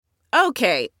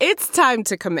Okay, it's time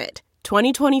to commit.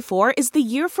 2024 is the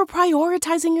year for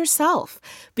prioritizing yourself.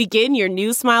 Begin your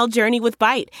new smile journey with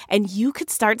Byte, and you could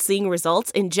start seeing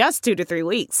results in just 2 to 3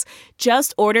 weeks.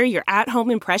 Just order your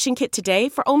at-home impression kit today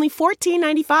for only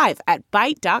 $14.95 at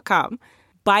Byte.com.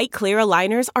 Byte Clear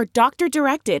aligners are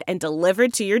doctor-directed and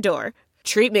delivered to your door.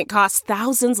 Treatment costs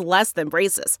thousands less than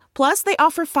braces. Plus, they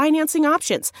offer financing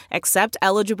options, accept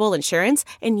eligible insurance,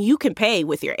 and you can pay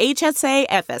with your HSA,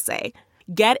 FSA.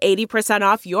 Get 80%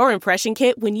 off your impression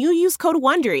kit when you use code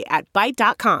WONDERY at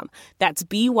Byte.com. That's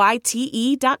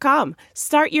BYTE.com.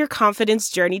 Start your confidence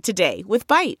journey today with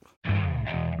Byte.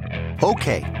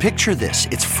 Okay, picture this.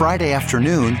 It's Friday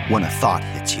afternoon when a thought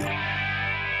hits you.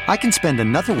 I can spend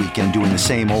another weekend doing the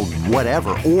same old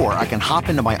whatever, or I can hop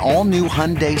into my all-new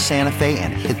Hyundai Santa Fe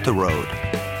and hit the road.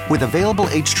 With available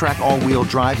H-Track all-wheel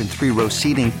drive and 3-row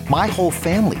seating, my whole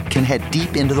family can head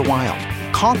deep into the wild.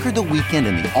 Conquer the weekend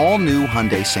in the all-new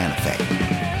Hyundai Santa Fe.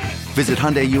 Visit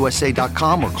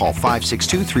HyundaiUSA.com or call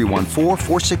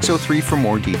 562-314-4603 for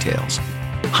more details.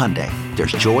 Hyundai,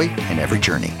 there's joy in every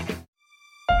journey.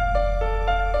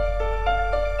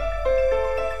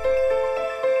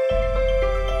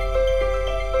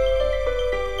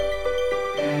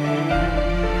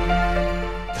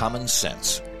 Common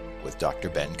Sense with Dr.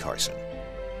 Ben Carson.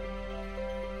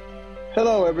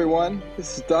 Hello, everyone.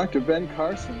 This is Dr. Ben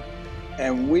Carson,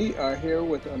 and we are here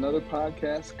with another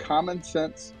podcast, Common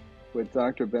Sense with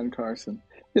Dr. Ben Carson.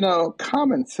 You know,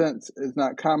 common sense is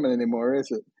not common anymore, is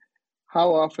it?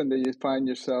 How often do you find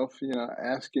yourself,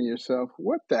 asking yourself,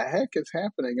 what the heck is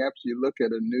happening after you look at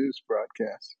a news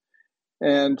broadcast?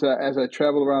 And as I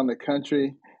travel around the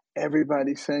country,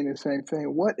 everybody's saying the same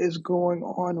thing. What is going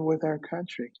on with our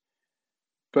country?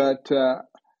 But the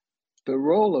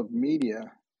role of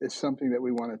media is something that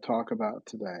we want to talk about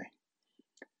today.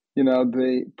 You know,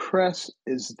 the press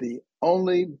is the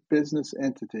only business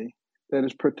entity that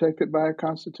is protected by a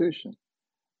constitution.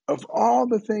 Of all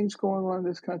the things going on in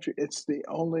this country, it's the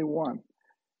only one.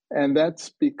 And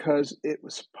that's because it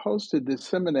was supposed to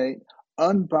disseminate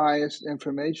unbiased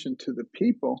information to the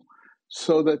people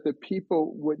so that the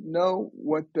people would know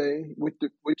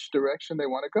which direction they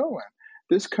want to go in.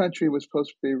 This country was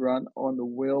supposed to be run on the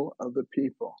will of the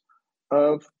people,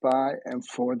 of, by, and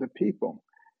for the people.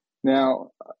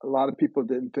 Now, a lot of people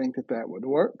didn't think that that would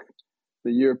work.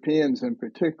 The Europeans in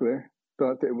particular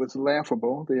thought that it was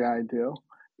laughable, the ideal,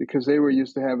 because they were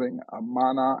used to having a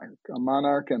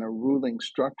monarch and a ruling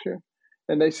structure.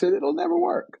 And they said it'll never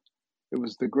work. It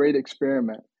was the great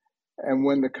experiment. And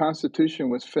when the Constitution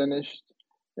was finished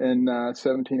in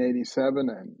 1787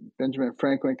 and Benjamin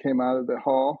Franklin came out of the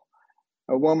hall,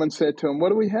 a woman said to him, "What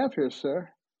do we have here,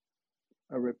 sir?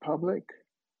 A republic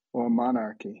or a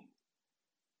monarchy?"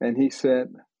 And he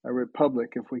said, "A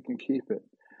republic if we can keep it."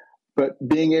 But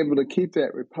being able to keep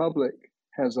that republic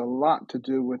has a lot to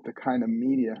do with the kind of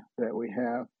media that we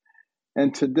have.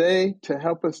 And today, to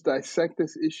help us dissect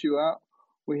this issue out,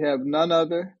 we have none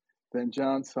other than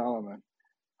John Solomon.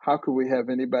 How could we have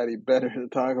anybody better to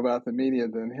talk about the media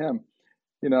than him?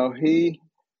 You know, he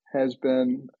has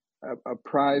been a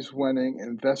prize-winning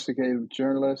investigative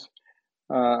journalist.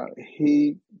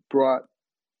 He brought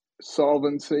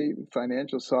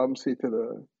financial solvency to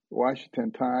the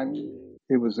Washington Times.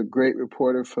 He was a great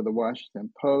reporter for the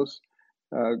Washington Post,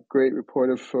 a great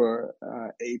reporter for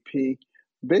AP.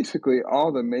 Basically,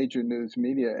 all the major news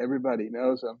media, everybody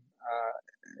knows him,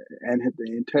 and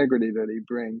the integrity that he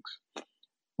brings,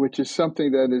 which is something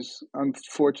that is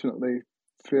unfortunately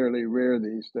fairly rare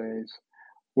these days.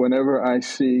 Whenever I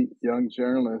see young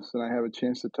journalists and I have a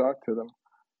chance to talk to them,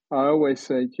 I always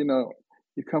say,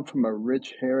 you come from a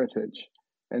rich heritage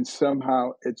and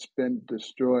somehow it's been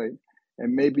destroyed.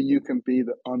 And maybe you can be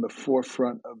on the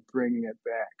forefront of bringing it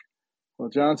back. Well,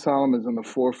 John Solomon is on the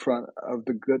forefront of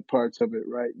the good parts of it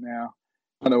right now.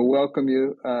 I want to welcome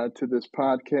you to this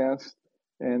podcast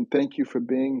and thank you for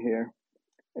being here.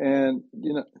 And,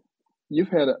 you've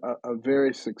had a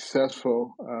very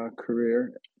successful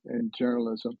career in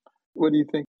journalism. What do you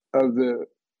think of the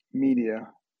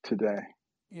media today?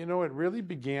 You know, it really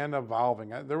began evolving.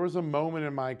 There was a moment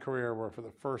in my career where for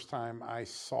the first time I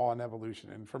saw an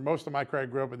evolution. And for most of my career, I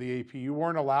grew up at the AP. You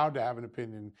weren't allowed to have an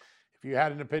opinion. If you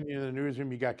had an opinion in the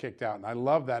newsroom, you got kicked out. And I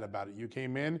love that about it. You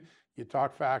came in, you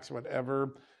talked facts,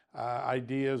 whatever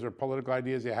ideas or political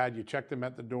ideas you had, you checked them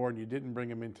at the door and you didn't bring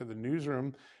them into the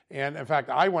newsroom. And in fact,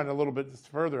 I went a little bit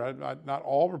further. Not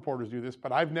all reporters do this,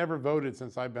 but I've never voted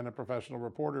since I've been a professional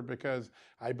reporter because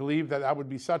I believe that would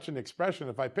be such an expression.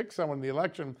 If I pick someone in the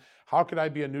election, how could I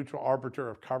be a neutral arbiter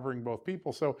of covering both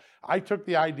people? So I took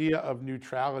the idea of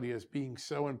neutrality as being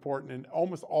so important, and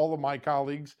almost all of my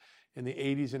colleagues in the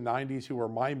 80s and 90s who were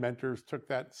my mentors took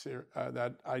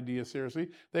that idea seriously.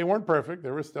 They weren't perfect.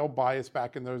 There was still bias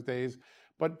back in those days,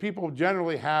 but people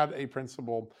generally had a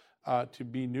principle to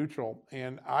be neutral.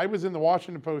 And I was in the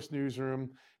Washington Post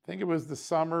newsroom, I think it was the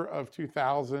summer of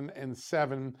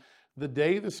 2007, the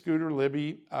day the Scooter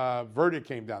Libby verdict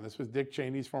came down. This was Dick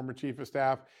Cheney's former chief of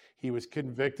staff. He was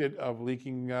convicted of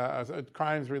leaking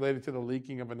crimes related to the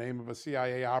leaking of a name of a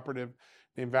CIA operative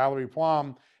named Valerie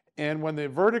Plum. And when the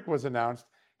verdict was announced,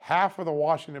 half of the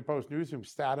Washington Post newsroom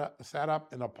sat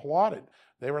up and applauded.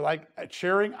 They were like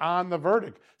cheering on the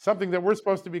verdict, something that we're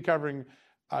supposed to be covering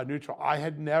neutral. I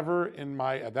had never in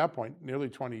my, at that point, nearly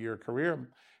 20-year career,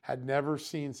 had never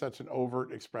seen such an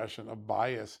overt expression of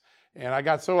bias. And I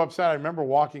got so upset. I remember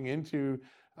walking into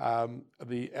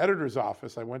the editor's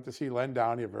office. I went to see Len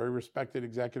Downey, a very respected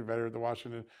executive editor at the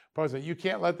Washington Post. And you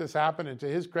can't let this happen. And to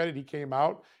his credit, he came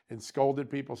out and scolded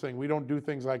people saying, we don't do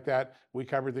things like that. We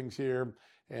cover things here,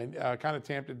 and kind of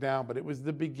tamped it down. But it was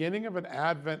the beginning of an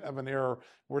advent of an era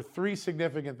where three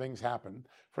significant things happened.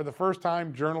 For the first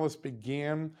time, journalists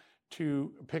began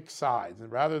to pick sides. And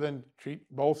rather than treat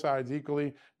both sides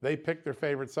equally, they picked their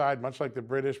favorite side, much like the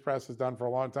British press has done for a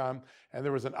long time. And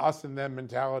there was an us and them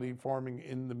mentality forming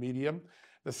in the media.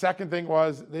 The second thing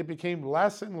was they became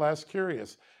less and less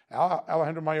curious.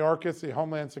 Alejandro Mayorkas, the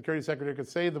Homeland Security Secretary, could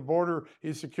say the border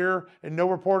is secure and no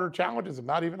reporter challenges him,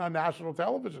 not even on national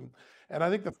television. And I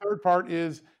think the third part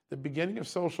is the beginning of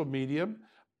social media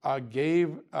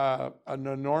gave an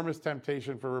enormous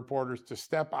temptation for reporters to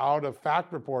step out of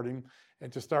fact reporting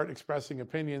and to start expressing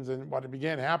opinions. And what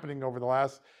began happening over the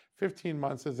last 15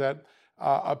 months is that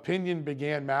opinion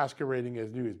began masquerading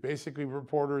as news. Basically,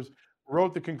 reporters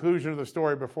wrote the conclusion of the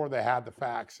story before they had the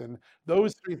facts. And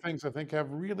those three things, I think, have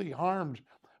really harmed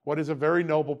what is a very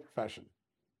noble profession.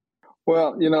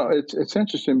 Well, it's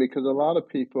interesting because a lot of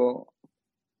people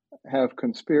have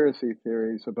conspiracy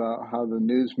theories about how the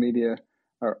news media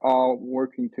are all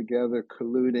working together,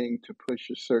 colluding to push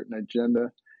a certain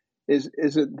agenda. Is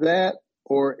it that,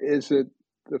 or is it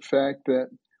the fact that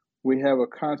we have a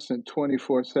constant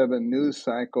 24/7 news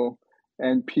cycle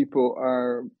and people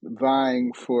are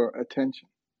vying for attention?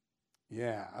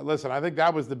 Yeah, listen, I think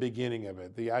that was the beginning of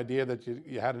it. The idea that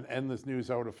you had an endless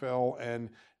news hour to fill, and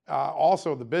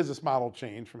also the business model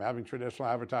changed from having traditional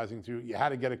advertising to you had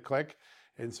to get a click.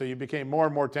 And so you became more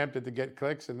and more tempted to get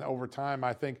clicks. And over time,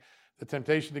 I think the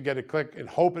temptation to get a click and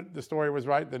hope the story was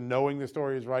right, then knowing the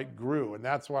story is right, grew. And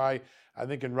that's why I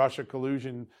think in Russia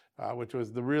collusion, which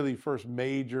was the really first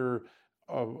major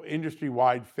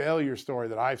industry-wide failure story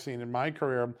that I've seen in my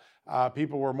career,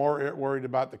 people were more worried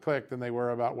about the click than they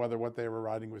were about whether what they were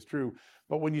writing was true.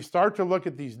 But when you start to look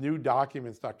at these new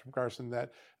documents, Dr. Carson,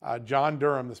 that John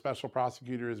Durham, the special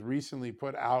prosecutor, has recently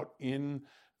put out in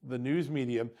the news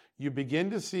media, you begin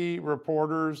to see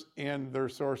reporters and their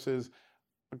sources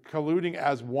colluding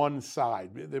as one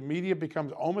side. The media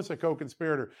becomes almost a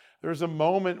co-conspirator. There's a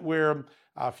moment where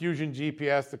Fusion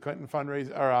GPS, the Clinton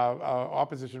fundraiser or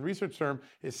opposition research firm,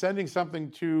 is sending something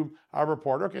to our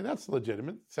reporter. Okay, that's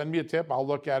legitimate. Send me a tip. I'll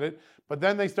look at it. But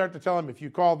then they start to tell him, if you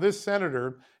call this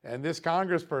senator and this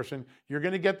congressperson, you're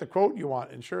going to get the quote you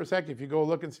want. And sure as heck, if you go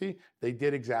look and see, they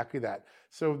did exactly that.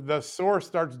 So the source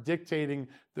starts dictating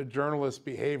the journalist's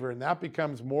behavior, and that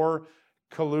becomes more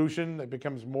collusion, that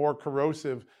becomes more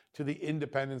corrosive to the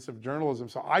independence of journalism.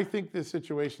 So I think this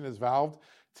situation is valved.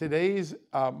 Today's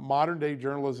modern day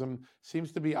journalism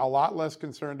seems to be a lot less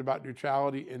concerned about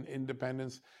neutrality and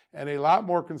independence and a lot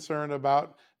more concerned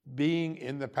about being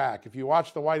in the pack. If you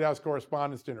watch the White House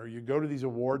Correspondents' Dinner, you go to these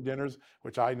award dinners,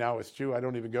 which I now eschew, I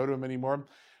don't even go to them anymore.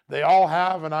 They all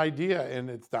have an idea, and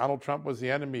it's Donald Trump was the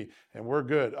enemy, and we're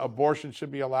good. Abortion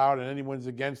should be allowed, and anyone's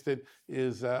against it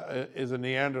is a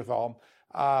Neanderthal.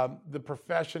 The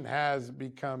profession has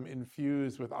become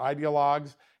infused with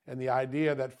ideologues, and the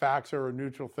idea that facts are a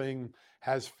neutral thing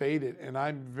has faded. And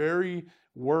I'm very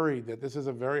worried that this is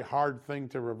a very hard thing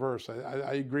to reverse.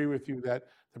 I agree with you that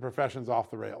the profession's off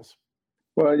the rails.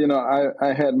 Well,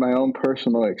 I had my own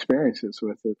personal experiences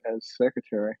with it as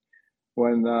secretary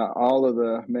when all of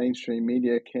the mainstream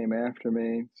media came after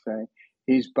me saying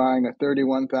he's buying a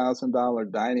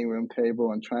 $31,000 dining room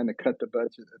table and trying to cut the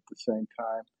budget at the same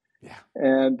time. Yeah.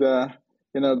 And,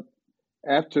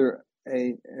 after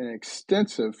an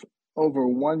extensive over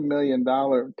 $1 million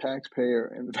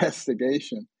taxpayer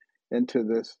investigation into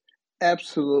this,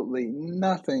 absolutely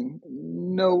nothing,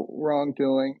 no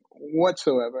wrongdoing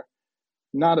whatsoever,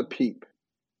 not a peep.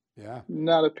 Yeah.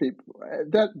 Not a peep.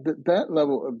 That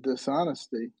level of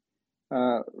dishonesty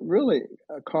really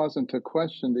causing to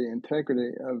question the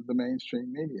integrity of the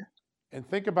mainstream media. And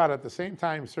think about it, at the same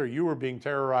time, sir, you were being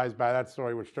terrorized by that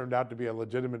story, which turned out to be a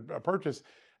legitimate purchase.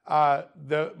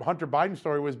 The Hunter Biden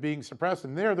story was being suppressed.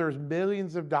 And there's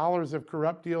millions of dollars of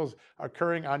corrupt deals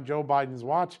occurring on Joe Biden's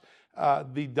watch.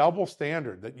 The double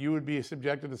standard that you would be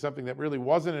subjected to something that really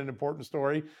wasn't an important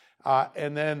story.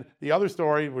 And then the other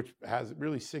story, which has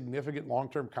really significant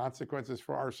long-term consequences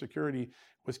for our security,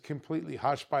 was completely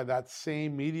hushed by that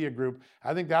same media group.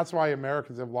 I think that's why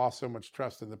Americans have lost so much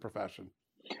trust in the profession.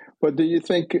 But do you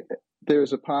think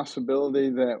there's a possibility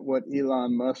that what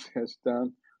Elon Musk has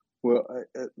done will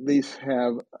at least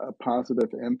have a positive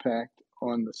impact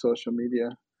on the social media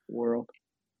world?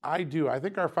 I do. I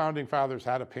think our founding fathers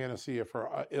had a panacea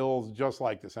for ills just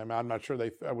like this. I'm not sure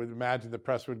I would imagine the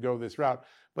press would go this route,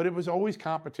 but it was always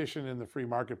competition in the free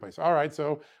marketplace. All right,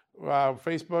 so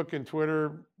Facebook and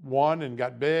Twitter won and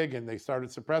got big and they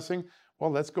started suppressing.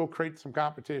 Well, let's go create some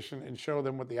competition and show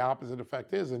them what the opposite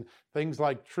effect is. And things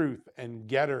like Truth and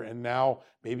Getter, and now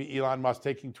maybe Elon Musk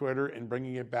taking Twitter and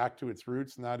bringing it back to its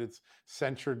roots, not its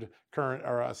censored current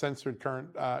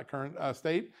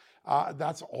state.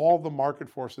 That's all the market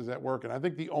forces at work. And I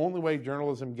think the only way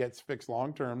journalism gets fixed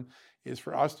long-term is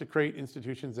for us to create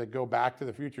institutions that go back to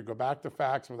the future, go back to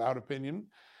facts without opinion.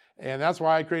 And that's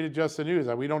why I created Just the News.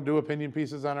 We don't do opinion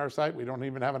pieces on our site. We don't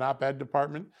even have an op-ed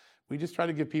department. We just try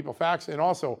to give people facts. And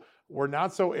also, we're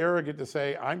not so arrogant to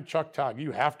say, I'm Chuck Todd.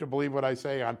 You have to believe what I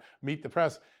say on Meet the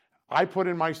Press. I put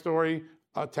in my story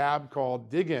a tab called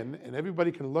Dig In, and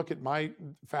everybody can look at my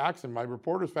facts and my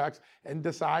reporters' facts and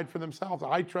decide for themselves.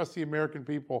 I trust the American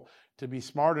people to be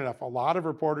smart enough. A lot of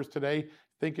reporters today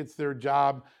think it's their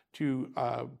job to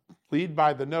lead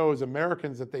by the nose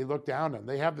Americans that they look down on.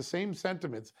 They have the same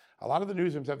sentiments. A lot of the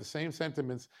newsrooms have the same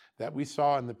sentiments that we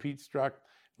saw in the Pete Strzok,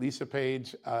 Lisa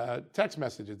Page text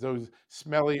messages, those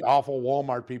smelly, awful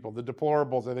Walmart people, the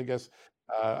deplorables.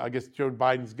 I guess Joe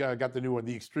Biden's got the new one,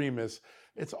 the extremists.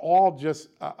 It's all just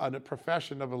a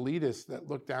profession of elitists that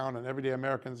look down on everyday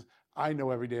Americans. I know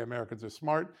everyday Americans are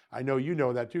smart. I know you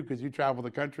know that too, because you travel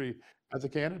the country as a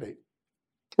candidate.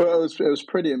 Well, it was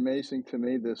pretty amazing to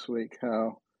me this week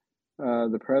how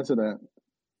the president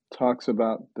talks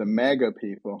about the MAGA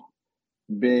people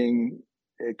being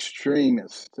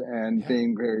extremists and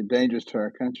being very dangerous to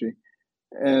our country.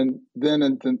 And then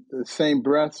in the same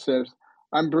breath says,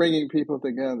 I'm bringing people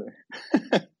together.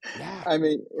 I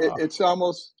mean, it's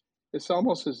almost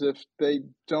as if they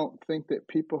don't think that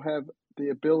people have the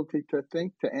ability to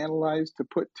think, to analyze, to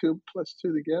put 2 +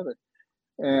 2 together.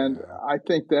 And I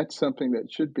think that's something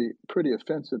that should be pretty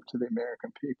offensive to the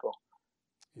American people.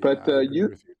 But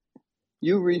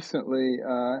you recently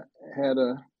had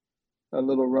a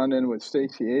little run-in with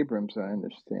Stacey Abrams, I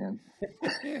understand.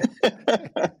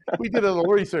 We did a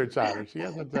little research on her. She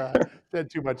hasn't said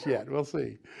too much yet. We'll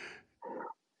see.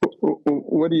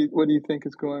 What do you think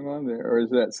is going on there, or is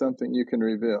that something you can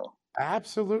reveal?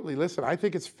 Absolutely. Listen, I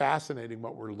think it's fascinating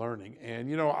what we're learning. And,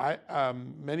 I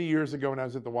many years ago when I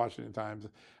was at the Washington Times,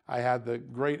 I had the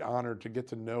great honor to get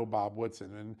to know Bob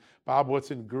Woodson. And Bob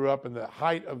Woodson grew up in the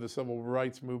height of the civil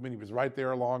rights movement. He was right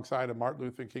there alongside of Martin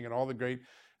Luther King and all the great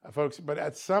folks. But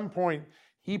at some point,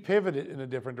 he pivoted in a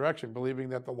different direction, believing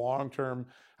that the long-term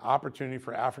opportunity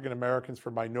for African Americans,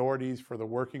 for minorities, for the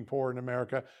working poor in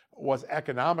America was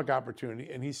economic opportunity.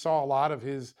 And he saw a lot of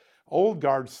his old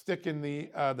guard stick in the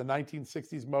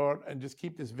 1960s mode and just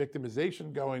keep this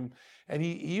victimization going. And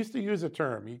he used to use a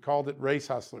term, he called it race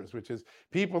hustlers, which is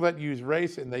people that use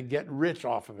race and they get rich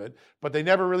off of it, but they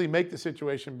never really make the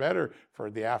situation better for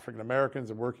the African Americans,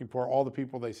 the working poor, all the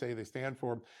people they say they stand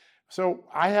for. So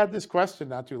I had this question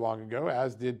not too long ago,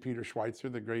 as did Peter Schweitzer,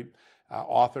 the great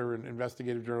author and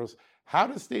investigative journalist. How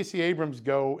does Stacey Abrams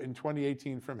go in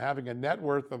 2018 from having a net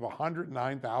worth of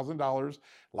 $109,000,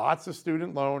 lots of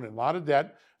student loan and a lot of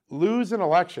debt, lose an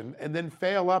election, and then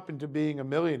fail up into being a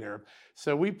millionaire?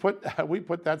 So we put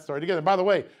that story together. By the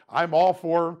way, I'm all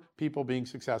for people being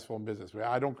successful in business.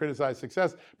 I don't criticize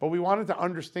success, but we wanted to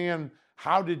understand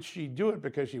how did she do it,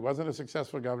 because she wasn't a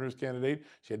successful governor's candidate.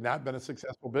 She had not been a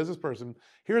successful business person.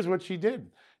 Here's what she did.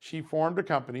 She formed a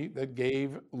company that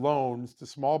gave loans to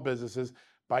small businesses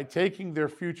by taking their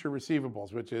future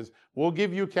receivables, which is, we'll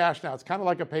give you cash now. It's kind of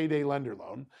like a payday lender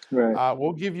loan. Right.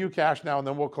 We'll give you cash now, and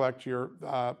then we'll collect your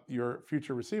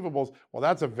future receivables. Well,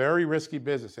 that's a very risky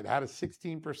business. It had a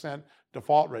 16%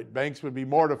 default rate. Banks would be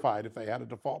mortified if they had a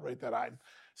default rate that high.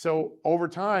 So over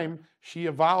time, she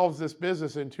evolves this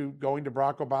business into going to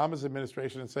Barack Obama's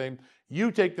administration and saying, you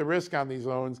take the risk on these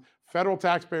loans. Federal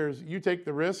taxpayers, you take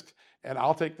the risk, and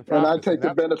I'll take the profits. And I take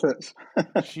the benefits.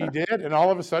 She did, and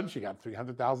all of a sudden, she got a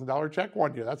 $300,000 check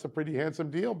one year. That's a pretty handsome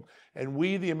deal. And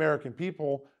we, the American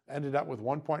people, ended up with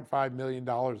 $1.5 million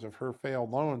of her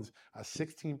failed loans, a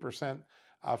 16%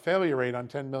 failure rate on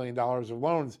 $10 million of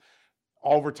loans.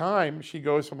 Over time, she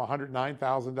goes from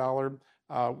 $109,000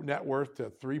 net worth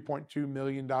to $3.2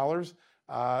 million.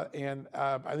 And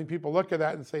I think people look at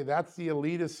that and say, that's the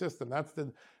elitist system. That's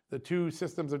the two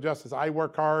systems of justice. I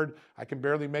work hard. I can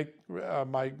barely make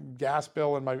my gas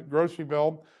bill and my grocery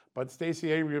bill. But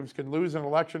Stacey Abrams can lose an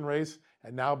election race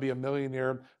and now be a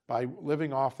millionaire by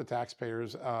living off the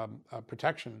taxpayers'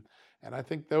 protection. And I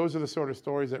think those are the sort of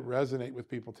stories that resonate with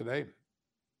people today.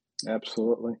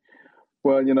 Absolutely.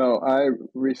 Well, I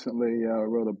recently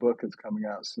wrote a book that's coming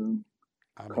out soon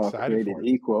called Created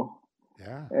Equal.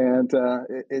 Yeah. And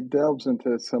it delves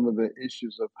into some of the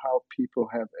issues of how people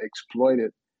have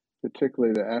exploited,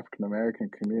 particularly the African American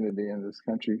community in this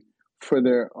country, for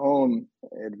their own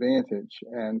advantage,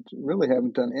 and really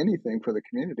haven't done anything for the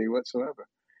community whatsoever.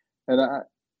 And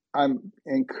I'm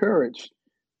encouraged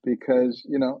because,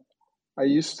 I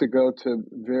used to go to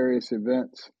various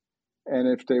events, and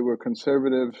if they were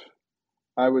conservative,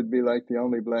 I would be like the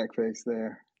only black face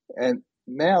there. And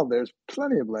now there's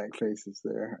plenty of black faces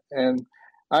there. And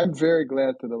I'm very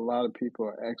glad that a lot of people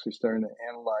are actually starting to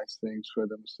analyze things for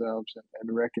themselves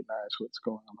and recognize what's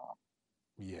going on.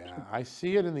 Yeah, I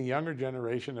see it in the younger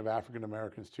generation of African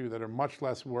Americans too, that are much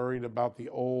less worried about the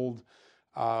old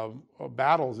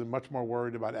battles and much more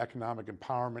worried about economic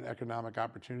empowerment, economic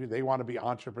opportunity. They want to be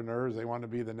entrepreneurs. They want to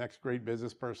be the next great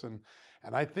business person.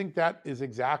 And I think that is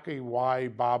exactly why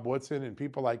Bob Woodson and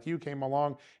people like you came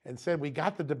along and said, we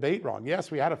got the debate wrong.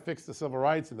 Yes, we had to fix the civil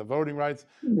rights and the voting rights,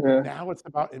 but now it's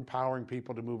about empowering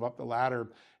people to move up the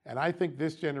ladder. And I think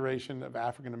this generation of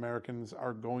African Americans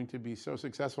are going to be so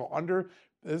successful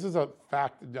this is a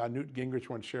fact Newt Gingrich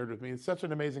once shared with me. It's such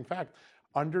an amazing fact.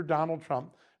 Under Donald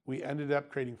Trump, we ended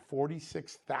up creating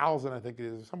 46,000, I think it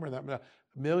is, somewhere in that,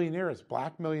 millionaires,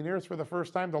 black millionaires for the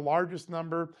first time, the largest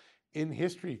number in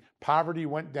history. Poverty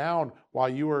went down while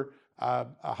you were a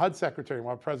HUD secretary,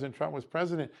 while President Trump was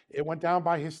president. It went down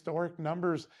by historic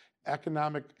numbers.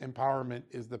 Economic empowerment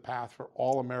is the path for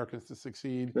all Americans to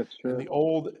succeed. That's true. And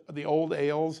the old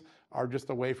ales are just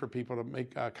a way for people to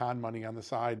make con money on the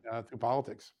side through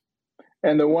politics.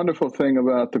 And the wonderful thing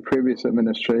about the previous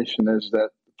administration is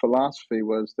that philosophy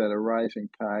was that a rising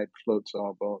tide floats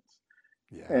all boats.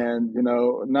 Yeah. And,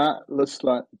 let's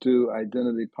not do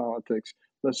identity politics.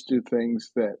 Let's do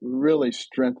things that really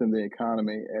strengthen the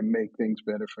economy and make things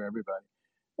better for everybody.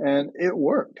 And it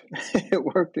worked. It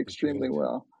worked extremely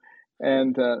well.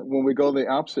 And when we go the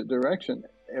opposite direction,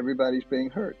 everybody's being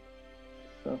hurt.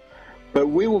 But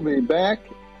we will be back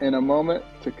in a moment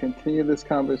to continue this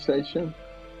conversation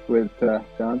with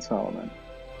John Solomon.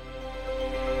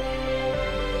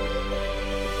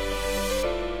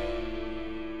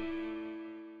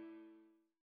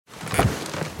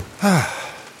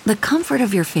 The comfort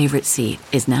of your favorite seat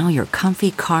is now your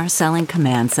comfy car selling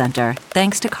command center,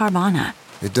 thanks to Carvana.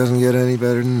 It doesn't get any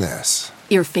better than this.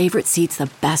 Your favorite seat's the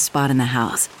best spot in the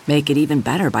house. Make it even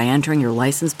better by entering your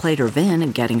license plate or VIN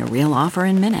and getting a real offer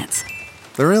in minutes.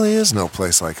 There really is no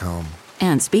place like home.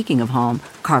 And speaking of home,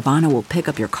 Carvana will pick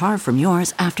up your car from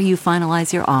yours after you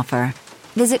finalize your offer.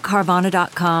 Visit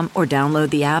Carvana.com or download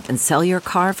the app and sell your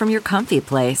car from your comfy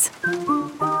place.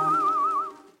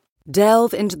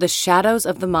 Delve into the shadows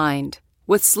of the mind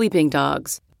with Sleeping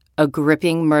Dogs, a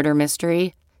gripping murder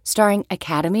mystery starring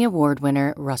Academy Award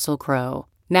winner Russell Crowe.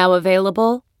 Now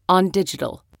available on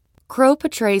digital. Crowe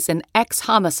portrays an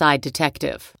ex-homicide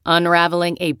detective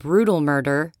unraveling a brutal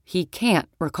murder he can't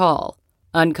recall.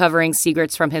 Uncovering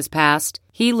secrets from his past,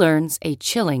 he learns a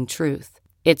chilling truth.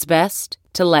 It's best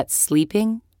to let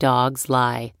sleeping dogs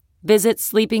lie. Visit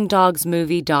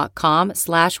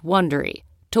sleepingdogsmovie.com/Wondery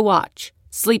to watch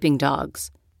Sleeping Dogs,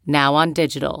 now on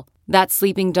digital. That's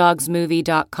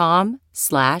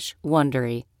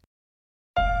sleepingdogsmovie.com/Wondery.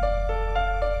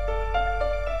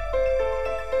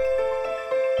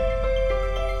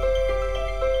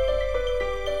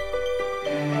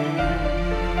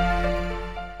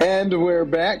 And we're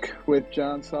back with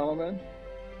John Solomon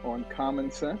on Common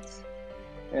Sense.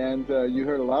 And you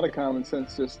heard a lot of common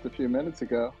sense just a few minutes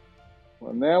ago.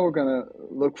 Well, now we're going to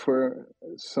look for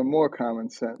some more common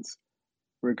sense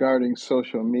regarding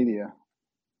social media.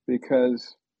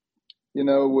 Because,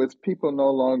 with people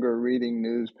no longer reading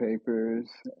newspapers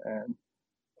and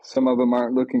some of them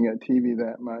aren't looking at TV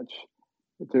that much,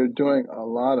 they're doing a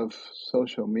lot of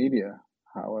social media,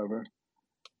 however.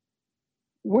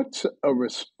 What's a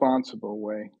responsible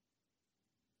way,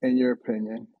 in your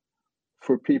opinion,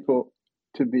 for people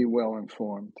to be well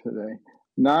informed today?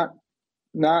 Not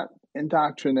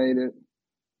indoctrinated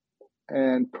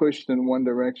and pushed in one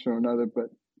direction or another,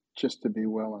 but just to be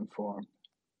well informed.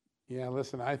 Yeah,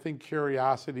 listen, I think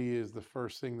curiosity is the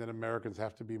first thing that Americans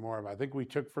have to be more of. I think we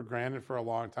took for granted for a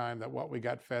long time that what we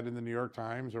got fed in the New York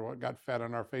Times or what got fed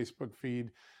on our Facebook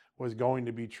feed was going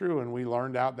to be true. And we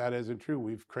learned out that isn't true.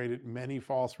 We've created many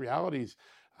false realities.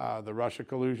 The Russia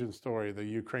collusion story, the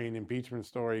Ukraine impeachment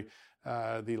story,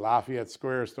 the Lafayette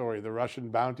Square story, the Russian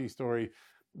bounty story.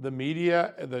 The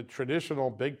media, the traditional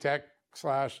big tech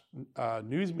slash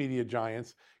news media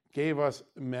giants gave us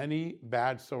many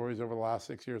bad stories over the last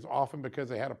 6 years, often because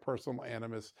they had a personal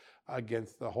animus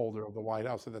against the holder of the White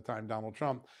House at the time, Donald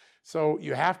Trump. So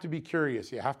you have to be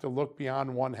curious. You have to look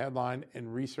beyond one headline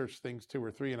and research things two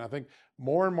or three. And I think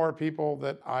more and more people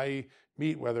that I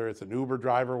meet, whether it's an Uber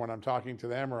driver when I'm talking to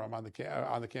them or I'm on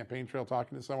the campaign trail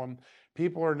talking to someone,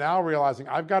 people are now realizing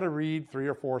I've got to read 3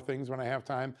 or 4 things when I have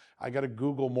time. I got to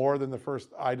Google more than the first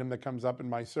item that comes up in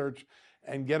my search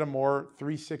and get a more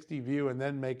 360 view and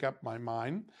then make up my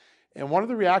mind. And one of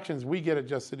the reactions we get at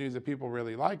Just the News that people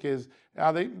really like is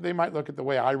they might look at the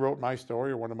way I wrote my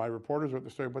story or one of my reporters wrote the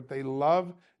story, but they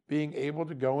love being able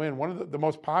to go in. One of the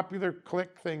most popular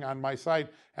click thing on my site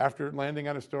after landing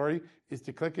on a story is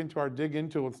to click into our dig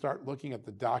into and start looking at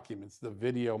the documents, the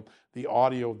video, the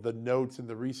audio, the notes, and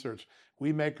the research.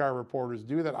 We make our reporters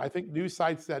do that. I think news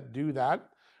sites that do that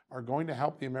are going to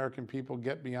help the American people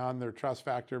get beyond their trust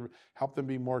factor, help them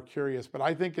be more curious. But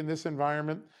I think in this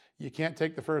environment, you can't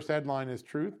take the first headline as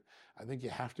truth. I think you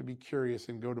have to be curious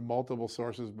and go to multiple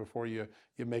sources before you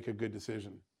make a good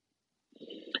decision.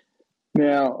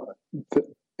 Now,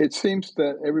 it seems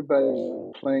that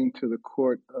everybody's playing to the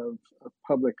court of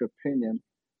public opinion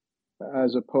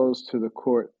as opposed to the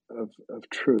court of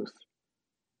truth.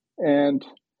 And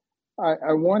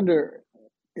I wonder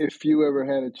if you ever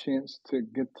had a chance to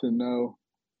get to know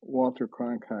Walter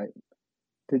Cronkite.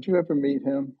 Did you ever meet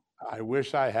him? I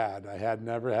wish I had. I had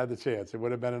never had the chance. It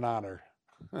would have been an honor.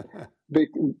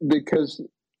 Because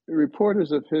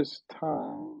reporters of his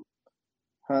time,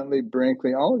 Huntley,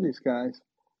 Brinkley, all of these guys,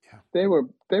 they were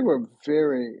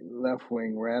very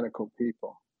left-wing radical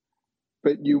people,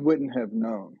 but you wouldn't have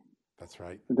known. That's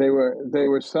right. They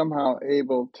were somehow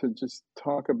able to just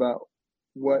talk about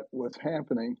what was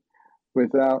happening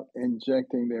without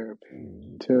injecting their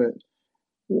opinion to it.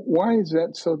 Why is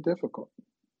that so difficult?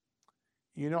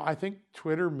 You know, I think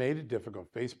Twitter made it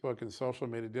difficult. Facebook and social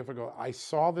made it difficult. I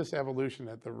saw this evolution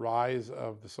at the rise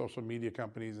of the social media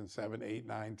companies in 7, 8,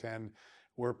 9, 10,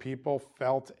 where people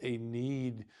felt a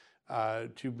need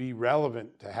to be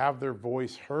relevant, to have their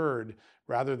voice heard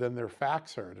rather than their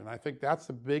facts heard. And I think that's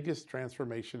the biggest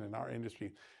transformation in our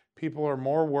industry. People are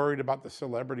more worried about the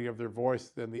celebrity of their voice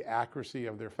than the accuracy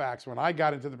of their facts. When I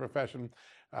got into the profession,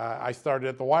 I started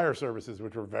at the wire services,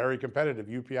 which were very competitive.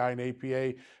 UPI and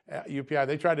APA, UPI,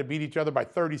 they tried to beat each other by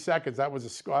 30 seconds. That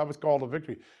was called a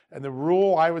victory. And the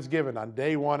rule I was given on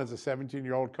day one as a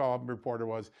 17-year-old call reporter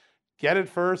was, get it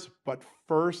first, but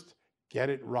first get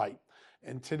it right.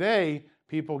 And today,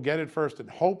 people get it first and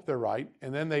hope they're right,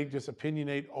 and then they just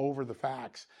opinionate over the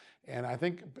facts. And I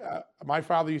think my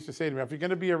father used to say to me, if you're going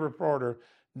to be a reporter,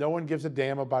 no one gives a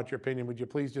damn about your opinion. Would you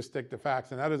please just stick to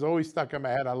facts? And that has always stuck in my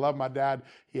head. I love my dad.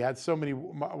 He had so many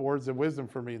words of wisdom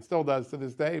for me and still does to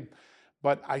this day.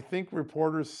 But I think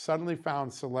reporters suddenly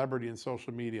found celebrity in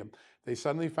social media. They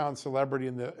suddenly found celebrity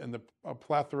in the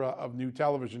plethora of new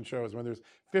television shows. When there's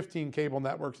 15 cable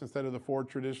networks instead of the 4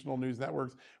 traditional news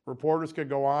networks, reporters could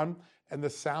go on, and the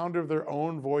sound of their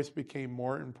own voice became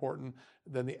more important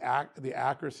than the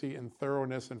accuracy and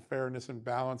thoroughness and fairness and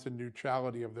balance and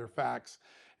neutrality of their facts.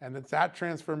 And it's that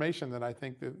transformation that I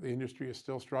think that the industry is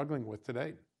still struggling with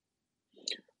today.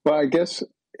 Well, I guess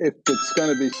if it's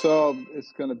going to be solved,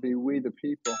 it's going to be we, the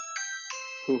people,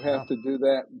 who have to do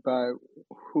that by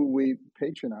who we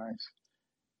patronize.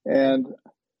 And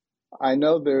I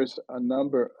know there's a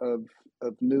number of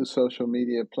new social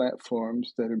media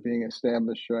platforms that are being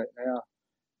established right now.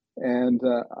 And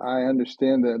I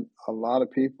understand that a lot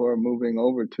of people are moving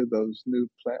over to those new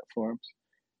platforms.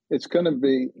 It's going to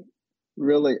be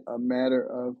really a matter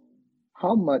of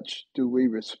how much do we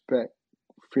respect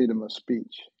freedom of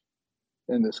speech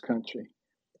in this country.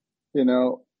 You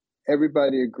know,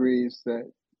 everybody agrees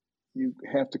that you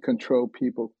have to control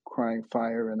people crying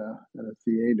fire in a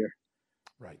theater.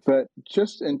 Right. But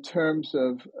just in terms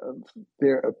of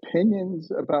their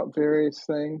opinions about various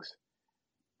things,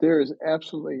 there is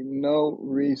absolutely no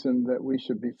reason that we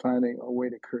should be finding a way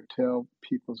to curtail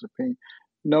people's opinion,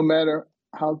 no matter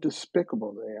how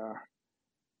despicable they are.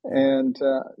 And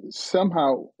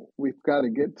somehow we've got to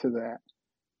get to that,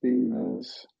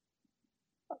 because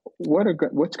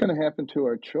what's going to happen to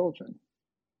our children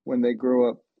when they grow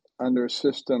up under a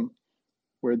system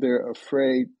where they're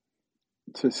afraid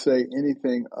to say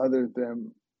anything other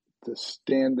than the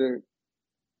standard,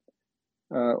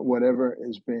 whatever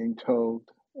is being told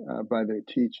by their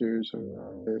teachers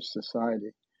or their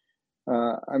society.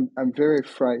 I'm very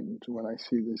frightened when I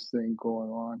see this thing going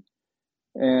on.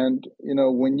 And,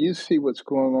 when you see what's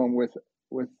going on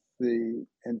with the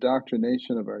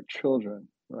indoctrination of our children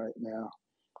right now,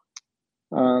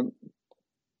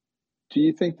 do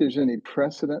you think there's any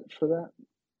precedent for that?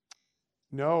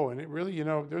 No, and it really,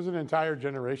 there's an entire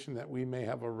generation that we may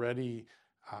have already,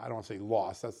 I don't want to say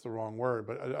lost, that's the wrong word,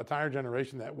 but an entire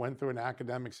generation that went through an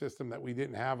academic system that we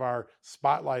didn't have our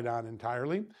spotlight on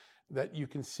entirely, that you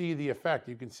can see the effect.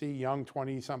 You can see young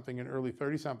 20-something and early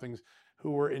 30-somethings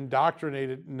who were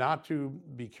indoctrinated not to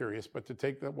be curious, but to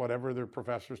take whatever their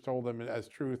professors told them as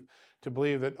truth, to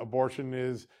believe that abortion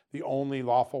is the only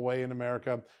lawful way in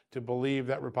America, to believe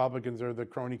that Republicans are the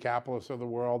crony capitalists of the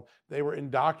world. They were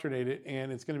indoctrinated,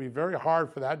 and it's going to be very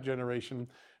hard for that generation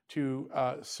to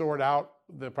sort out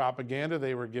the propaganda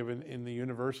they were given in the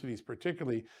universities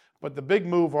particularly. But the big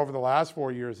move over the last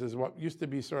 4 years is what used to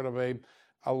be sort of a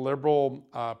liberal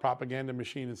propaganda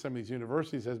machine in some of these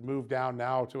universities has moved down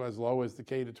now to as low as the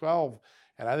K-12.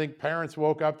 And I think parents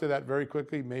woke up to that very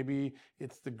quickly. Maybe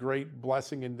it's the great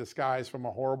blessing in disguise from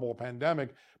a horrible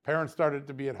pandemic. Parents started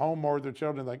to be at home more with their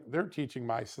children, like, they're teaching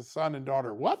my son and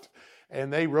daughter what?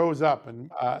 And they rose up,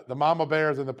 and the mama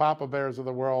bears and the papa bears of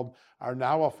the world are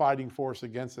now a fighting force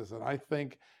against us. And I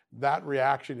think that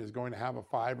reaction is going to have a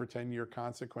 5 or 10 year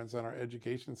consequence on our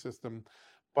education system.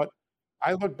 But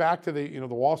I look back to the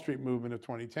Wall Street movement of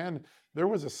 2010. There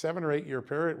was a 7 or 8 year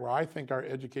period where I think our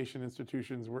education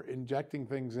institutions were injecting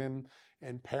things in,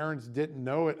 and parents didn't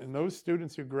know it. And those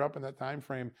students who grew up in that time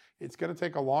frame, it's going to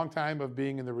take a long time of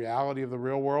being in the reality of the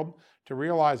real world to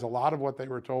realize a lot of what they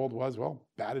were told was, well,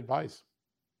 bad advice.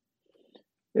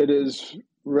 It is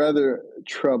rather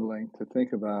troubling to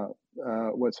think about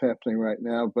what's happening right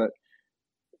now. But,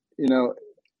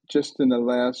 just in the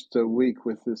last week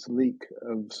with this leak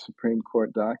of Supreme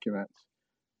Court documents,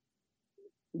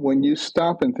 when you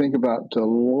stop and think about the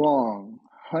long,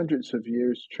 hundreds of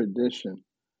years tradition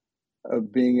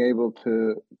of being able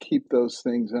to keep those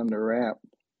things under wrap,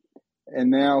 and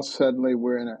now suddenly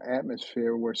we're in an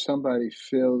atmosphere where somebody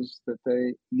feels that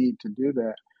they need to do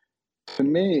that. To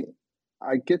me,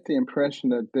 I get the impression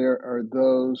that there are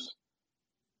those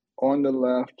on the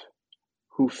left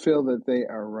who feel that they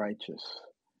are righteous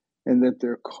and that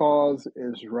their cause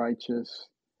is righteous,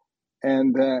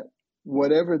 and that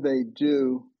whatever they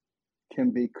do can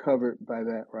be covered by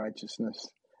that righteousness.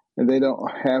 And they don't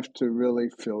have to really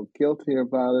feel guilty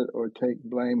about it or take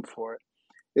blame for it.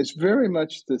 It's very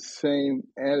much the same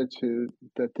attitude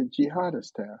that the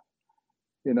jihadists have.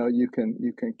 You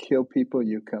can kill people,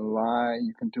 you can lie,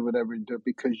 you can do whatever you do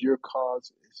because your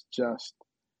cause is just,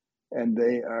 and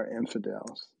they are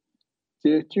infidels.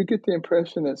 Did you get the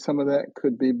impression that some of that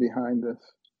could be behind this?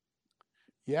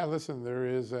 Yeah, listen, there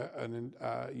is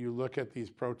you look at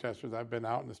these protesters. I've been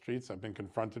out in the streets. I've been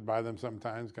confronted by them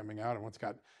sometimes coming out, and once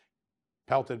got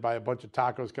pelted by a bunch of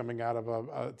tacos coming out of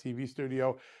a TV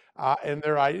studio. And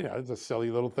it's a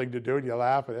silly little thing to do, and you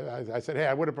laugh at it. I said, hey,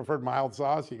 I would have preferred mild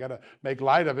sauce. You got to make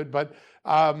light of it. But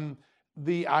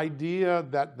the idea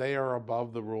that they are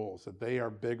above the rules, that they are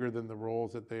bigger than the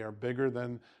rules, that they are bigger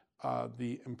than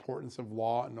the importance of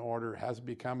law and order has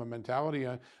become a mentality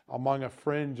among a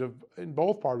fringe in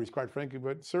both parties, quite frankly,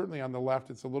 but certainly on the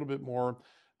left, it's a little bit more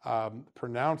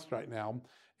pronounced right now.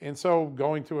 And so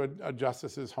going to a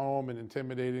justice's home and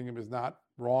intimidating him is not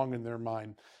wrong in their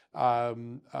mind.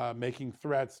 Making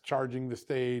threats, charging the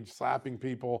stage, slapping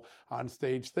people on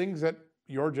stage, things that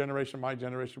your generation, my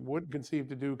generation wouldn't conceive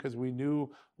to do because we knew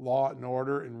law and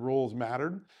order and rules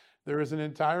mattered. There is an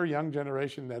entire young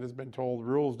generation that has been told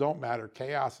rules don't matter.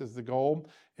 Chaos is the goal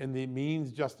and the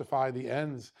means justify the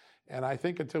ends. And I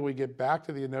think until we get back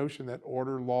to the notion that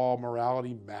order, law,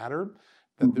 morality matter,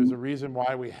 that there's a reason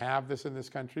why we have this in this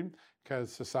country,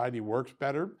 because society works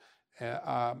better.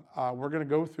 We're going to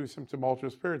go through some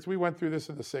tumultuous periods. We went through this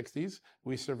in the 60s.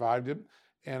 We survived it.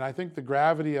 And I think the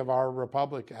gravity of our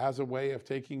republic has a way of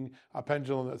taking a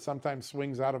pendulum that sometimes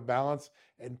swings out of balance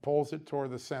and pulls it toward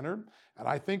the center. And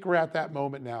I think we're at that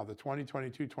moment now. The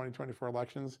 2022, 2024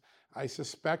 elections, I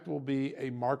suspect, will be a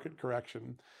market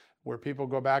correction where people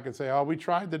go back and say, oh, we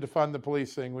tried the defund the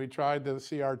police thing. We tried the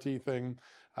CRT thing.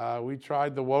 We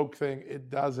tried the woke thing. It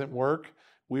doesn't work.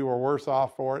 We were worse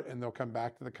off for it. And they'll come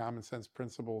back to the common sense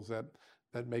principles that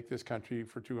make this country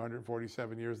for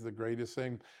 247 years the greatest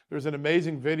thing. There's an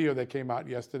amazing video that came out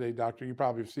yesterday, Doctor. You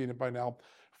probably have seen it by now,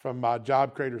 from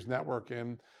Job Creators Network.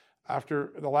 And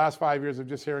after the last 5 years of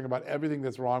just hearing about everything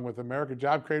that's wrong with America,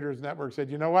 Job Creators Network said,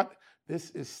 you know what?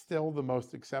 This is still the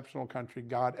most exceptional country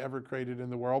God ever created in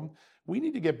the world. We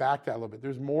need to get back to that a little bit.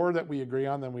 There's more that we agree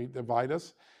on than we divide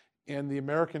us. And the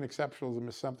American exceptionalism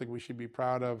is something we should be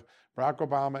proud of. Barack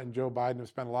Obama and Joe Biden have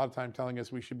spent a lot of time telling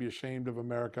us we should be ashamed of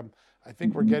America. I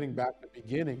think we're getting back to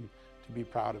beginning to be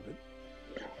proud of it.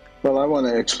 Well, I want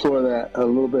to explore that a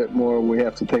little bit more. We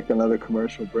have to take another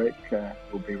commercial break.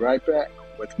 We'll be right back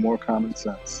with more Common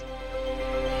Sense.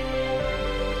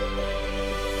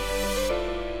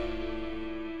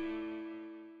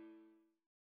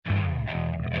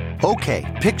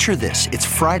 Okay, picture this. It's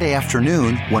Friday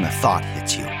afternoon when a thought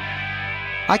hits you.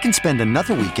 I can spend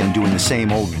another weekend doing the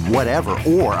same old whatever,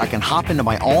 or I can hop into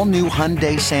my all-new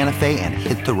Hyundai Santa Fe and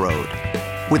hit the road.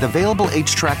 With available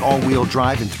H-Track all-wheel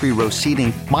drive and 3-row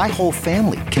seating, my whole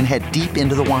family can head deep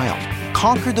into the wild.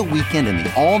 Conquer the weekend in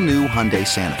the all-new Hyundai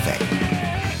Santa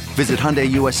Fe. Visit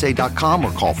HyundaiUSA.com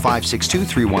or call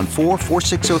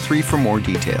 562-314-4603 for more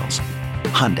details.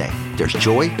 Hyundai, there's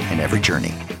joy in every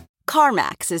journey.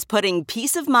 CarMax is putting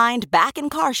peace of mind back in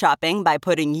car shopping by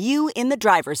putting you in the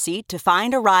driver's seat to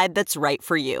find a ride that's right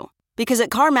for you. Because at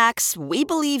CarMax, we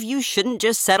believe you shouldn't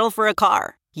just settle for a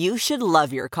car. You should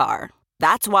love your car.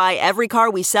 That's why every car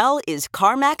we sell is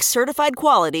CarMax certified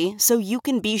quality, so you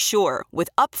can be sure with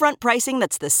upfront pricing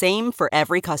that's the same for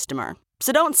every customer.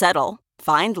 So don't settle.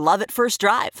 Find love at first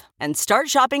drive and start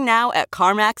shopping now at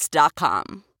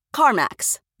CarMax.com.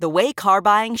 CarMax, the way car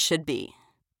buying should be.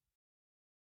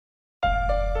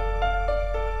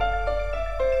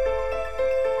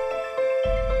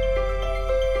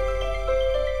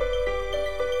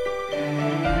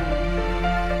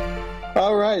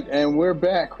 All right, and we're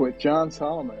back with John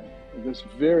Solomon. This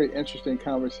very interesting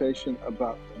conversation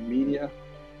about the media,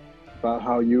 about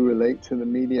how you relate to the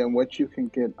media and what you can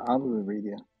get out of the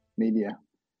media.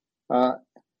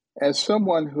 As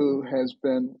someone who has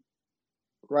been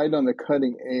right on the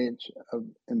cutting edge of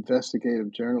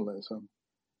investigative journalism,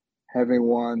 having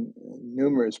won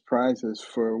numerous prizes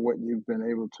for what you've been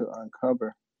able to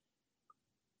uncover,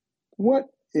 what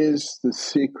is the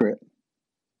secret,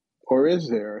 or is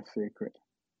there a secret,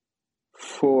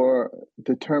 for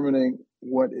determining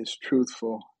what is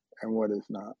truthful and what is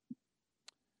not?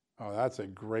 Oh, that's a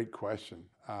great question.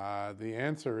 The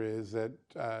answer is that,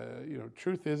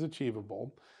 truth is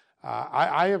achievable.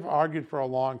 I have argued for a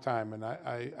long time, and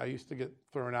I used to get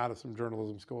thrown out of some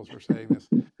journalism schools for saying this.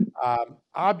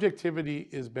 Objectivity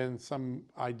has been some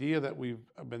idea that we've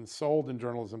been sold in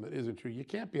journalism that isn't true. You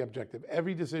can't be objective.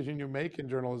 Every decision you make in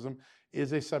journalism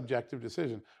is a subjective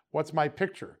decision. What's my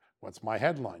picture? What's my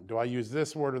headline? Do I use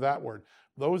this word or that word?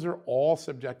 Those are all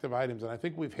subjective items. And I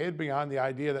think we've hid beyond the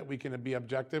idea that we can be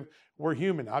objective. We're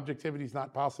human. Objectivity is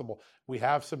not possible. We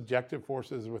have subjective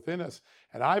forces within us.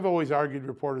 And I've always argued,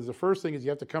 reporters, the first thing is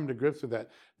you have to come to grips with that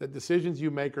decisions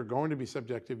you make are going to be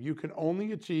subjective. You can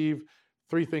only achieve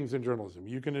three things in journalism.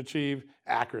 You can achieve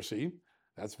accuracy.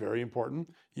 That's very important.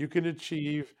 You can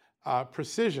achieve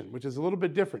precision, which is a little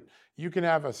bit different. You can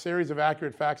have a series of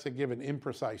accurate facts that give an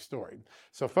imprecise story.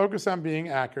 So focus on being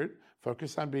accurate,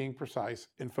 focus on being precise,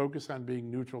 and focus on being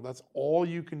neutral. That's all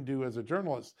you can do as a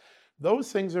journalist.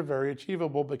 Those things are very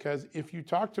achievable because if you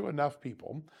talk to enough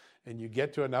people and you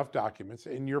get to enough documents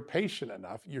and you're patient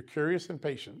enough, you're curious and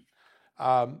patient,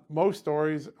 most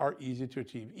stories are easy to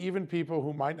achieve. Even people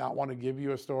who might not want to give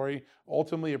you a story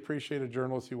ultimately appreciate a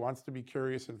journalist who wants to be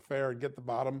curious and fair and get the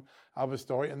bottom of a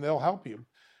story, and they'll help you.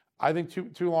 I think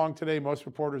too long today, most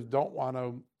reporters don't want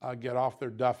to get off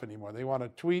their duff anymore. They want to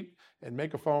tweet and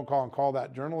make a phone call and call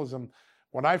that journalism.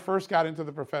 When I first got into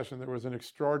the profession, there was an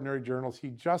extraordinary journalist. He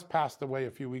just passed away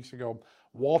a few weeks ago,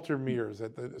 Walter Mears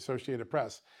at the Associated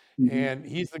Press. Mm-hmm. And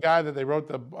he's the guy that they wrote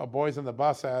the Boys on the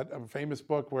Bus at, a famous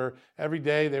book where every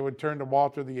day they would turn to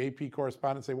Walter, the AP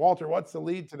correspondent, and say, Walter, what's the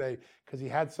lead today? Because he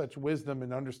had such wisdom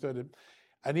and understood it.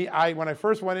 And when I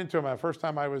first went into him, the first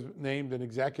time I was named an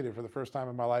executive for the first time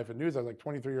in my life in news, I was like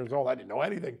 23 years old. I didn't know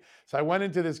anything. So I went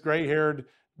into this gray-haired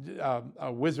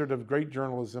a wizard of great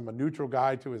journalism, a neutral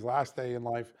guy to his last day in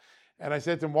life. And I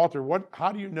said to him, Walter,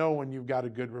 how do you know when you've got a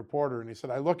good reporter? And he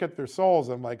said, I look at their souls.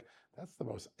 I'm like, that's the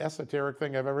most esoteric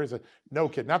thing I've ever heard. He said, no,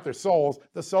 kid, not their souls,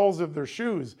 the soles of their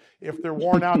shoes. If they're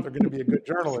worn out, they're going to be a good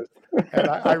journalist. And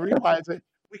I realized that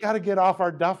we got to get off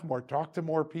our duff more, talk to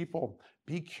more people,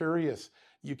 be curious.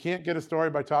 You can't get a story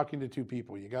by talking to two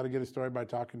people. You got to get a story by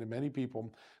talking to many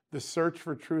people. The search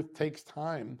for truth takes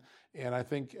time. And I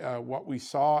think what we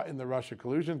saw in the Russia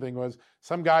collusion thing was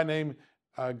some guy named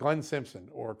Glenn Simpson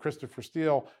or Christopher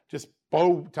Steele just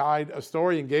bow-tied a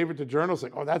story and gave it to journalists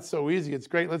like, oh, that's so easy. It's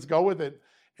great. Let's go with it.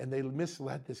 and they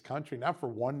misled this country, not for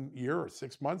 1 year or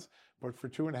 6 months, but for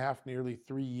 2.5, nearly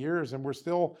 3 years. And we're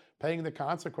still paying the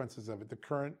consequences of it. The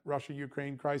current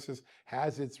Russia-Ukraine crisis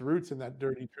has its roots in that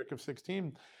dirty trick of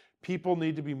 16. People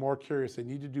need to be more curious. They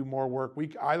need to do more work.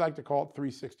 I like to call it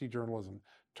 360 journalism.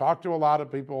 Talk to a lot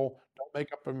of people. Don't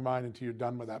make up your mind until you're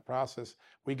done with that process.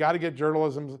 We got to get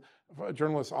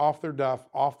journalists off their duff,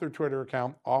 off their Twitter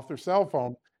account, off their cell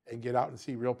phone, and get out and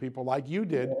see real people like you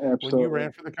did when you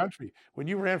ran for the country. When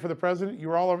you ran for the president, you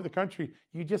were all over the country.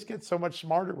 You just get so much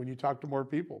smarter when you talk to more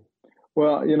people.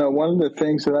 Well, one of the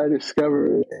things that I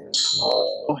discovered in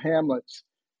small hamlets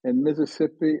in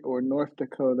Mississippi or North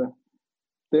Dakota,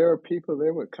 there are people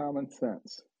there with common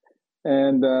sense.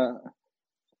 And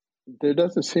there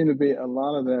doesn't seem to be a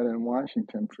lot of that in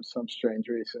Washington for some strange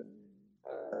reason.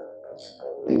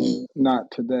 Not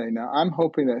today. Now, I'm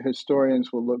hoping that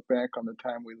historians will look back on the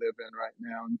time we live in right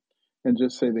now and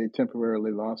just say they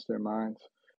temporarily lost their minds.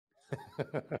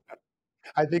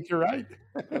 I think you're right.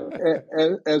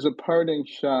 As a parting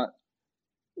shot,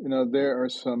 there are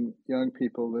some young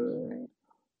people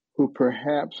who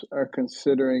perhaps are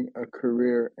considering a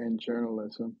career in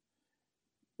journalism.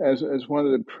 As one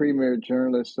of the premier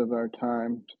journalists of our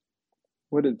time,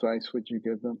 what advice would you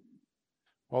give them?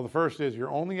 Well, the first is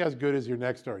you're only as good as your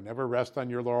next story. Never rest on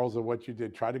your laurels of what you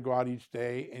did. Try to go out each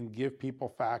day and give people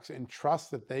facts and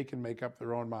trust that they can make up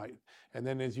their own mind. And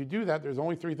then as you do that, there's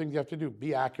only 3 things you have to do.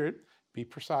 Be accurate, be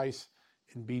precise,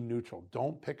 and be neutral.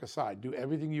 Don't pick a side. Do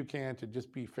everything you can to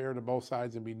just be fair to both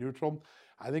sides and be neutral.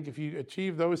 I think if you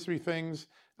achieve those 3 things,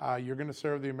 you're going to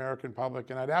serve the American public.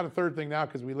 And I'd add a third thing now,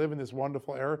 because we live in this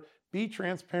wonderful era. Be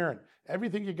transparent.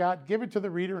 Everything you got, give it to the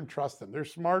reader and trust them. They're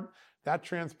smart. That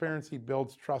transparency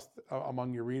builds trust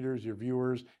among your readers, your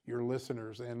viewers, your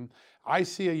listeners. And I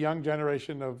see a young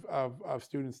generation of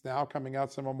students now coming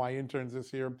out, some of my interns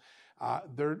this year.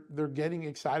 They're getting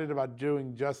excited about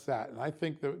doing just that. And I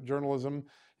think that journalism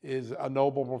is a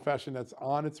noble profession that's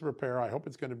on its repair. I hope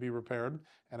it's going to be repaired.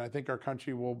 And I think our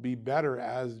country will be better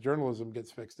as journalism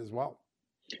gets fixed as well.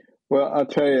 Well, I'll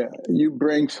tell you, you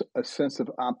bring a sense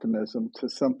of optimism to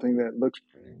something that looks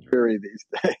pretty dreary these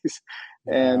days.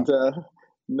 Yeah. And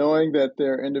knowing that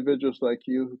there are individuals like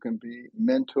you who can be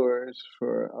mentors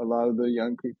for a lot of the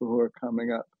young people who are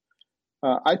coming up,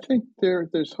 I think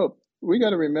there's hope. We got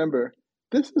to remember,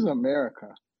 this is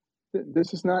America.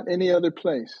 This is not any other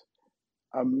place.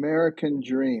 American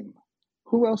dream.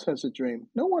 Who else has a dream?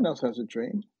 No one else has a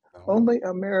dream. No. Only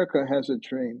America has a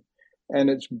dream. And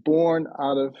it's born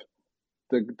out of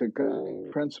the guiding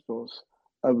principles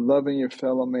of loving your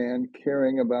fellow man,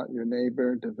 caring about your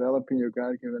neighbor, developing your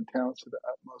God-given talents to the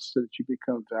utmost so that you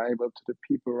become valuable to the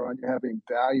people around you, having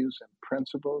values and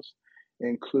principles,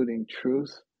 including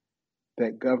truth,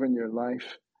 that govern your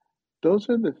life. Those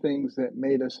are the things that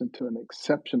made us into an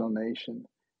exceptional nation.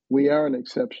 We are an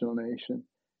exceptional nation.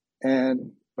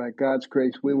 And by God's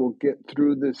grace, we will get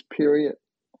through this period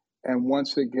and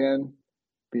once again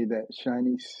be that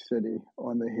shiny city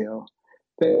on the hill.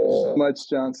 Thank you so much,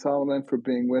 John Solomon, for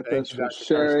being with us, for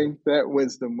sharing that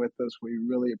wisdom with us. We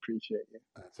really appreciate you.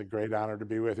 It's a great honor to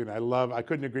be with you. And I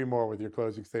couldn't agree more with your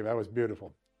closing statement. That was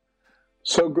beautiful.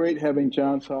 So great having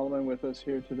John Solomon with us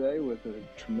here today with a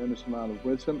tremendous amount of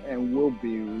wisdom. And we'll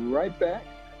be right back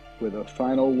with a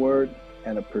final word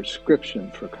and a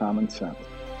prescription for common sense.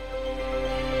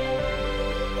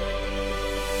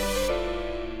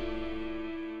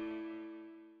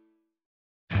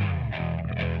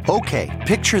 Okay,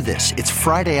 picture this. It's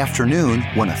Friday afternoon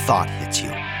when a thought hits you.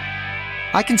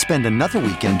 I can spend another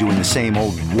weekend doing the same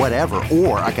old whatever,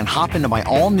 or I can hop into my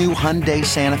all-new Hyundai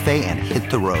Santa Fe and hit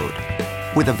the road.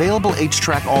 With available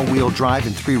H-Track all-wheel drive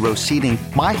and 3-row seating,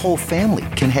 my whole family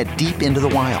can head deep into the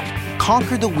wild.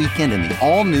 Conquer the weekend in the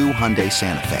all-new Hyundai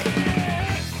Santa Fe.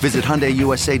 Visit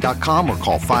HyundaiUSA.com or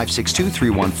call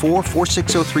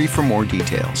 562-314-4603 for more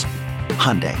details.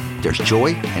 Hyundai, there's joy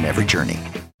in every journey.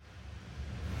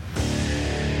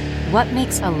 What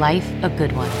makes a life a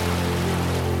good one?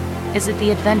 Is it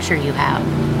the adventure you have?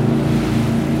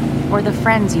 Or the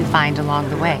friends you find along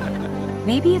the way?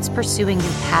 Maybe it's pursuing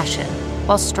your passion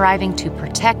while striving to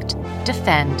protect,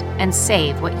 defend, and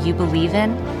save what you believe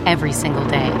in every single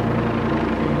day.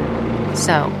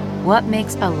 So, what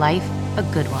makes a life a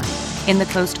good one? In the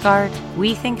Coast Guard,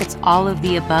 we think it's all of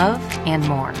the above and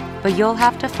more, but you'll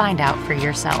have to find out for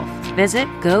yourself. Visit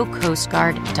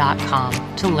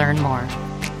gocoastguard.com to learn more.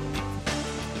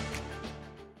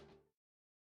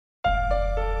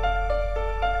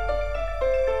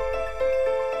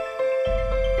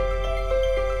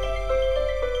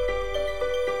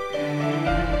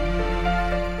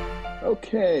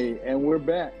 Okay, and we're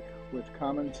back with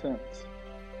Common Sense.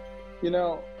 You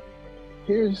know,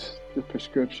 here's the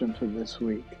prescription for this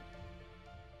week.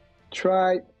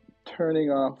 Try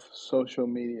turning off social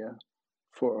media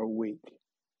for a week.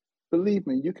 Believe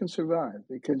me, you can survive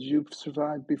because you've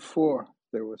survived before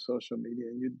there was social media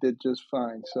and you did just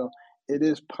fine. So it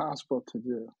is possible to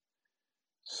do.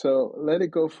 So let it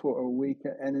go for a week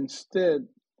and instead,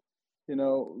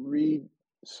 read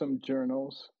some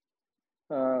journals,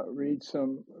 read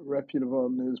some reputable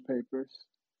newspapers,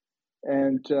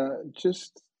 and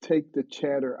just take the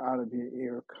chatter out of your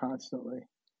ear constantly.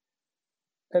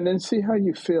 And then see how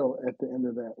you feel at the end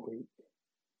of that week.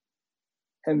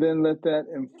 And then let that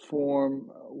inform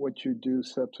what you do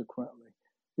subsequently.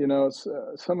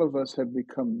 Some of us have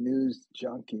become news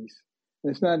junkies.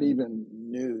 It's not even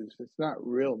news. It's not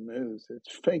real news.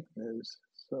 It's fake news.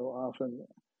 So often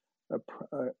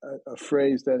a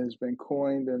phrase that has been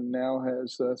coined and now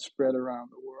has spread around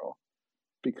the world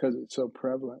because it's so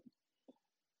prevalent.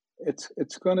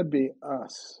 It's going to be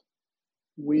us,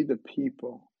 we the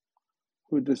people,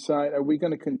 who decide, are we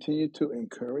going to continue to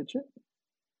encourage it?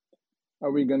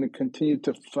 Are we going to continue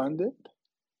to fund it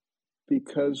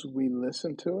because we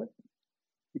listen to it,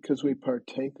 because we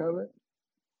partake of it?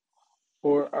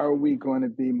 Or are we going to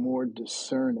be more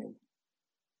discerning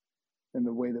in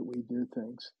the way that we do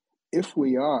things? If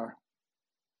we are,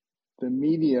 the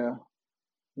media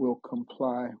will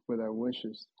comply with our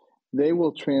wishes. They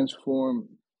will transform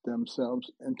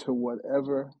themselves into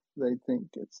whatever they think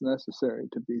it's necessary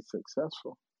to be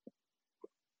successful.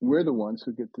 We're the ones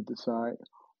who get to decide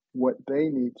what they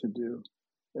need to do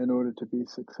in order to be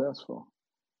successful.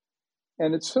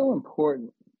 And it's so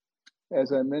important,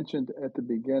 as I mentioned at the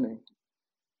beginning,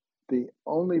 the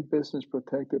only business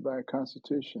protected by a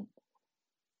constitution.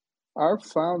 Our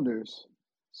founders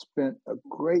spent a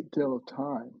great deal of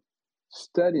time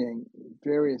studying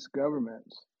various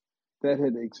governments that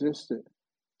had existed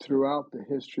throughout the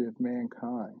history of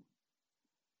mankind.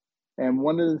 And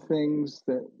one of the things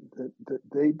that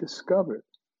they discovered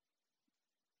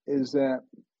is that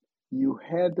you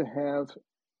had to have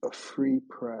a free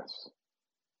press,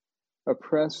 a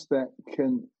press that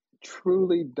can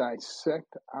truly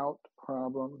dissect out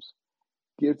problems,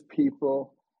 give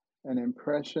people an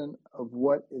impression of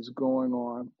what is going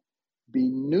on, be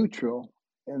neutral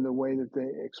in the way that they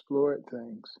exploit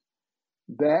things.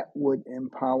 That would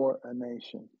empower a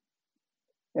nation.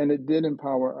 And it did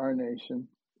empower our nation.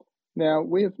 Now,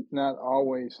 we have not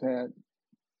always had,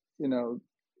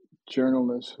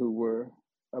 journalists who were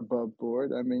above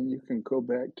board. I mean, you can go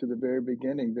back to the very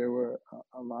beginning. There were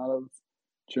a lot of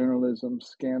journalism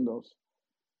scandals.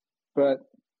 But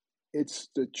it's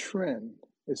the trend,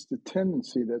 it's the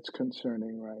tendency that's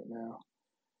concerning right now.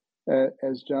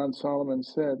 As John Solomon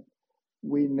said,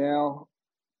 we now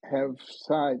have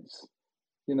sides.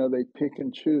 They pick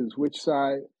and choose. Which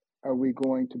side are we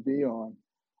going to be on?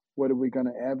 What are we going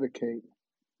to advocate?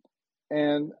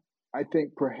 And I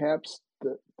think perhaps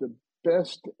the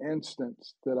best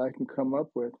instance that I can come up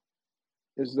with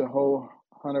is the whole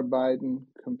Hunter Biden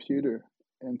computer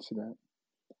incident.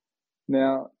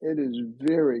 Now, it is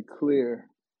very clear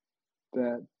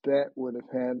that would have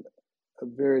had a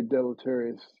very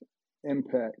deleterious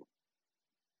impact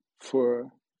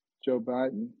for Joe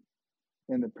Biden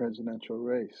in the presidential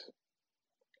race.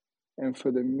 And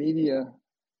for the media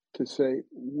to say,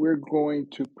 we're going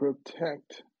to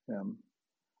protect him.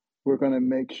 We're going to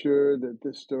make sure that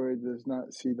this story does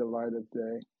not see the light of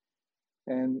day.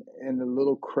 And the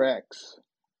little cracks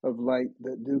of light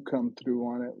that do come through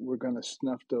on it, we're going to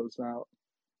snuff those out.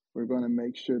 We're going to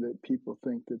make sure that people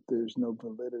think that there's no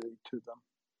validity to them.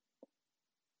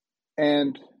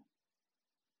 And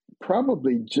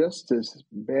probably just as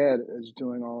bad as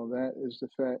doing all of that is the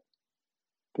fact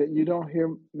that you don't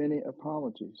hear many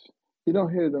apologies. You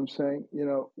don't hear them saying,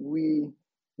 we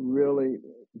really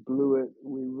blew it.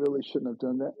 We really shouldn't have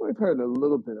done that. We've heard a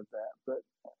little bit of that, but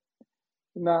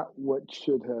not what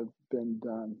should have been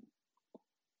done.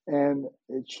 And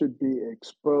it should be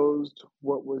exposed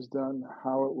what was done,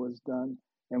 how it was done,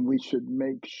 and we should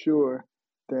make sure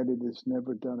that it is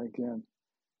never done again.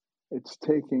 It's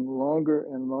taking longer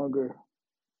and longer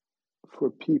for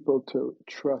people to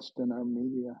trust in our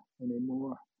media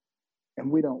anymore. And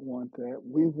we don't want that.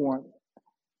 We want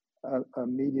a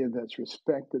media that's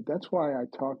respected. That's why I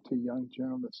talk to young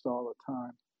journalists all the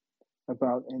time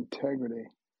about integrity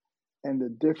and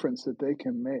the difference that they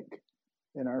can make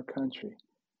in our country.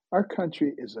 Our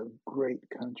country is a great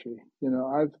country.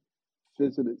 I've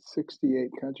visited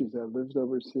 68 countries. I've lived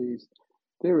overseas.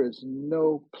 There is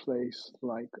no place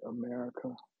like America,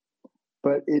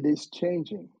 but it is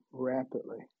changing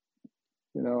rapidly.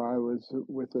 I was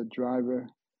with a driver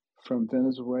from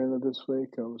Venezuela this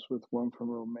week. I was with one from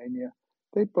Romania.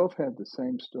 They both had the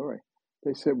same story.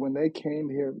 They said when they came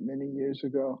here many years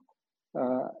ago,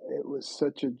 it was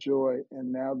such a joy,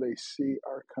 and now they see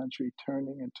our country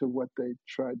turning into what they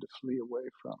tried to flee away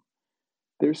from.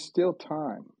 There's still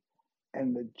time,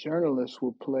 and the journalists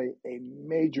will play a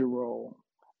major role.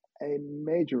 A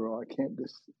major role. I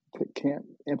can't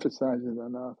emphasize it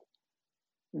enough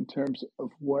in terms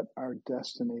of what our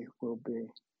destiny will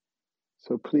be.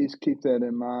 So please keep that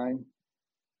in mind,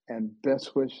 and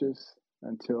best wishes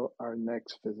until our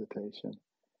next visitation.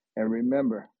 And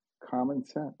remember, common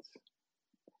sense.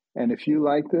 And if you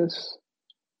like this,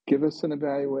 give us an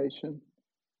evaluation,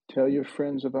 tell your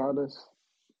friends about us,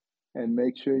 and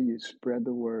make sure you spread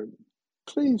the word.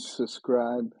 Please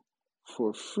subscribe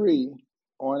for free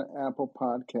on Apple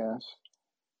Podcasts,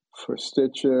 for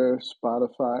Stitcher,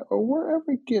 Spotify, or wherever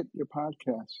you get your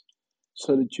podcasts,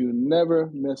 so that you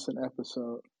never miss an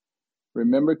episode.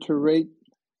 Remember to rate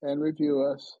and review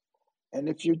us. And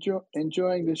if you're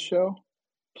enjoying this show,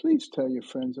 please tell your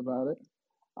friends about it.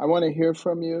 I want to hear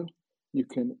from you. You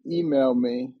can email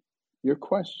me your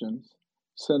questions.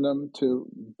 Send them to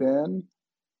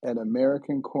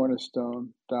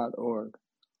ben@americancornerstone.org.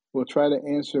 We'll try to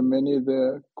answer many of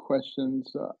the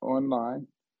questions online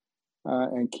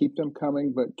and keep them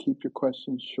coming, but keep your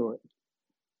questions short.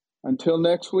 Until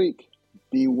next week,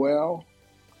 be well,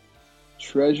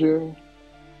 treasure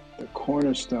the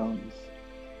cornerstones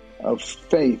of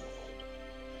faith,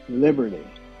 liberty,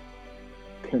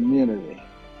 community,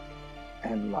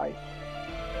 and life.